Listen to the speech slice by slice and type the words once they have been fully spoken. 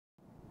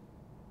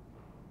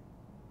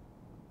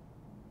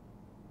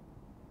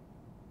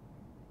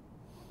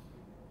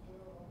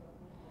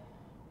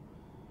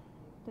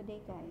Today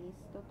guys,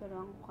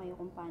 tuturuan ko kayo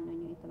kung paano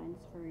nyo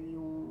i-transfer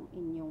yung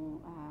inyong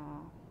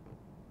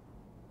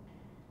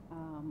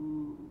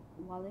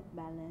wallet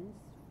balance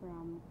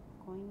from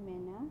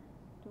coinMENA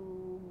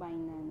to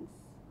Binance.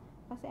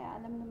 Kasi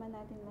alam naman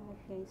natin lahat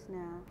guys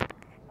na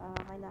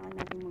kailangan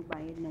natin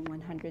magbayad ng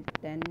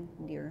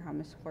 110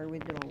 dirhams for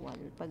withdrawal.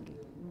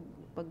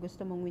 Pag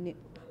gusto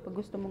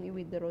mong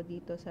i-withdraw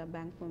dito sa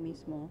bank mo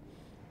mismo,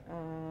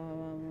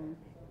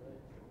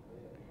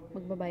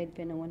 magbabayad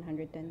ka ng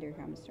 110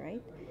 dirhams, right?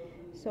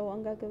 So,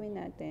 ang gagawin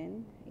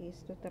natin is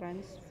to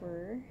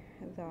transfer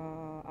the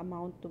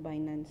amount to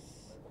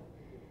Binance.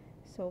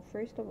 So,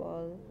 first of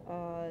all,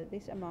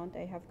 this amount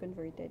I have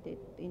converted it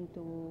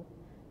into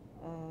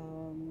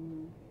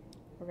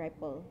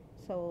Ripple.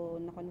 So,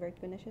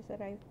 na-convert ko na siya sa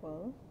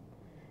Ripple.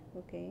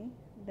 Okay?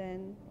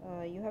 Then,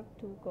 you have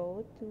to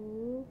go to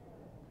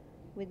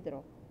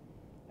withdraw.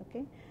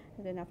 Okay?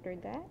 And then, after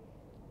that,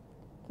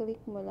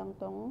 click mo lang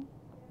tong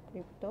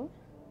crypto.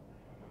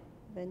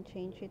 Then,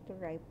 change it to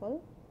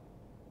Ripple.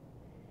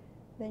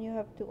 Then, you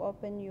have to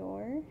open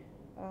your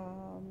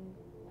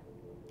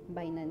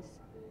Binance.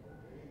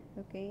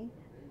 Okay?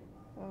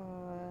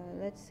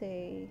 Let's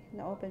say,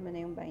 na-open mo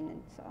na yung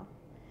Binance.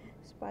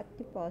 Spot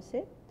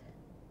deposit.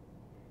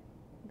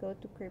 Go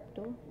to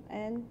crypto.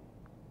 And,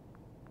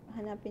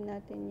 hanapin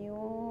natin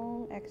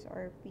yung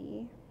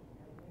XRP.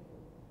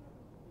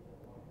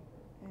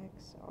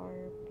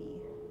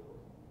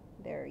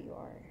 There you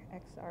are.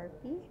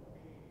 XRP.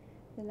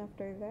 Then,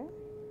 after that,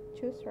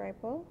 choose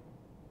Ripple.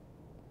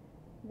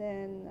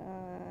 Then,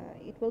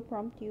 it will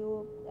prompt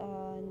you,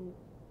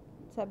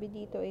 sabi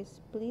dito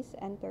is, please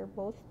enter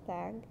both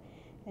tag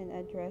and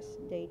address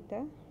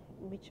data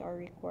which are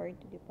required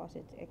to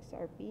deposit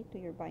XRP to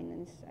your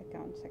Binance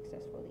account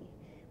successfully.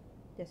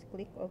 Just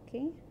click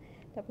OK.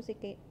 Tapos,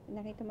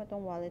 nakita mo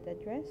tong wallet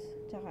address,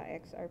 tsaka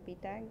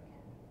XRP tag.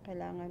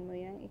 Kailangan mo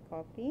yang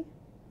i-copy.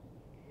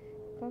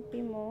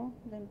 Copy mo,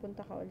 then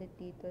punta ka ulit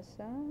dito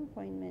sa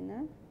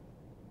coinMENA.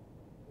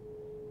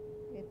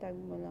 I-tag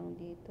mo lang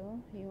dito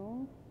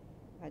yung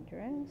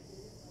address.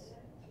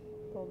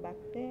 Go back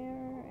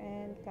there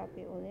and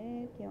copy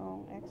ulit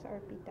yung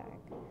XRP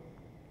tag.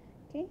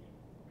 Okay?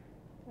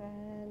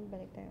 And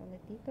balik tayo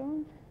ulit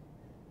dito.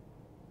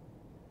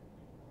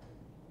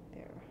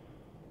 There.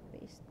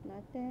 Paste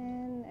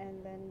natin.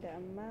 And then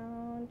the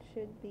amount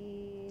should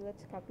be,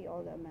 let's copy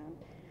all the amount.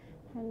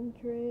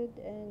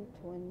 120.449743.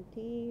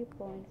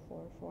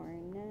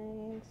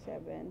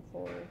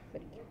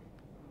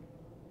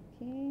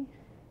 Okay.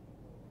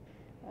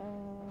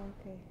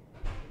 Okay.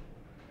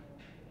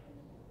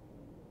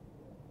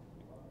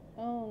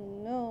 Oh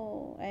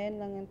no, ayan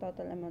lang yung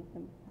total amount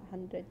ng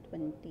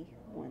 121.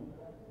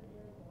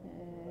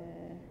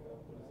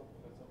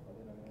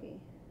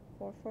 Okay,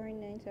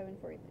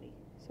 449743.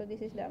 So this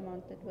is the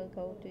amount that will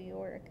go to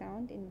your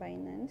account in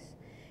Binance.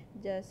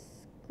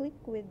 Just click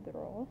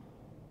withdraw.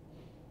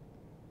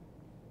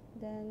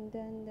 Then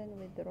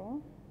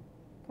withdraw.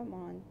 Come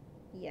on.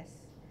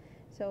 Yes.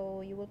 So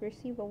you will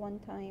receive a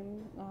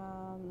one-time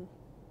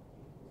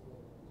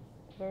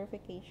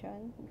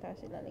verification. Tapos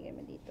ilalagay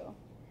mo dito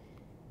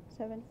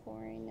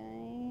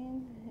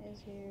 7490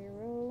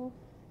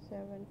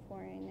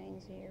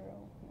 7490.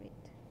 Wait,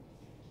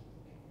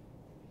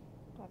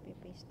 copy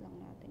paste lang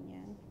natin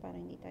yan para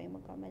hindi tayo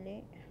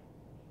magkamali.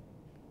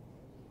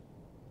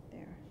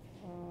 There.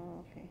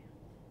 Okay,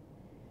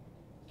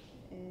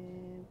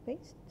 and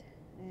paste,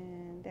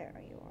 and there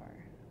you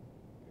are.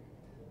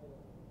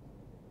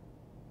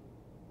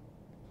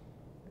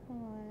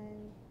 Come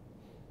on.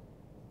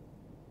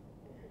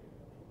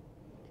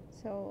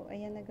 So,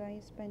 ayan na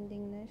guys,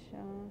 pending na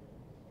siya.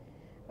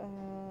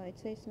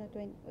 It says na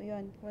 20,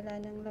 yun, wala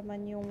nang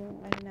laman yung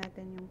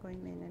natin, yung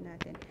coinMENA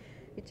natin.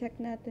 I-check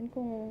natin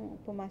kung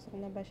pumasok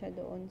na ba siya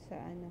doon sa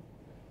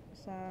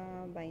sa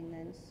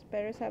Binance.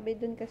 Pero sabi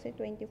doon kasi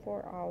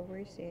 24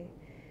 hours eh.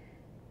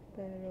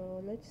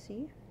 Pero let's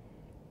see.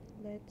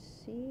 Okay,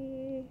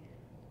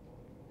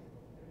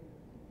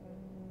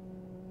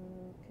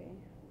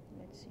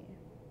 let's see.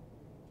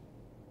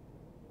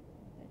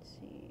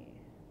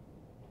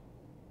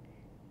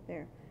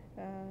 There.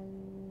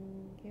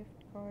 Gift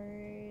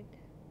card.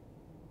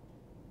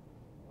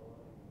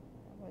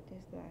 What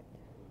is that?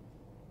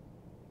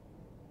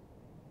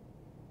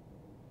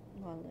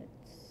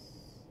 Wallets.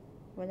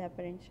 Wala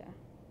pa rin siya.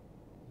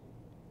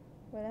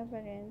 Wala pa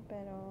rin,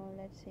 pero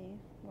let's see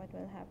what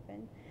will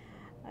happen.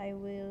 I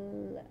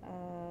will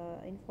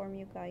inform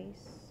you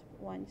guys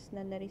once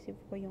na na-receive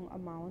ko yung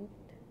amount.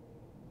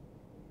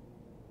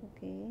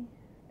 Okay?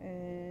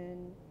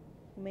 And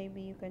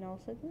maybe you can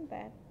also do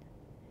that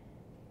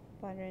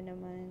para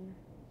naman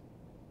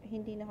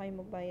hindi na kayo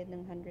magbayad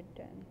ng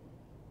 110.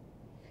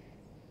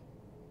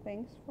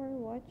 Thanks for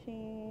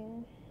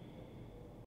watching.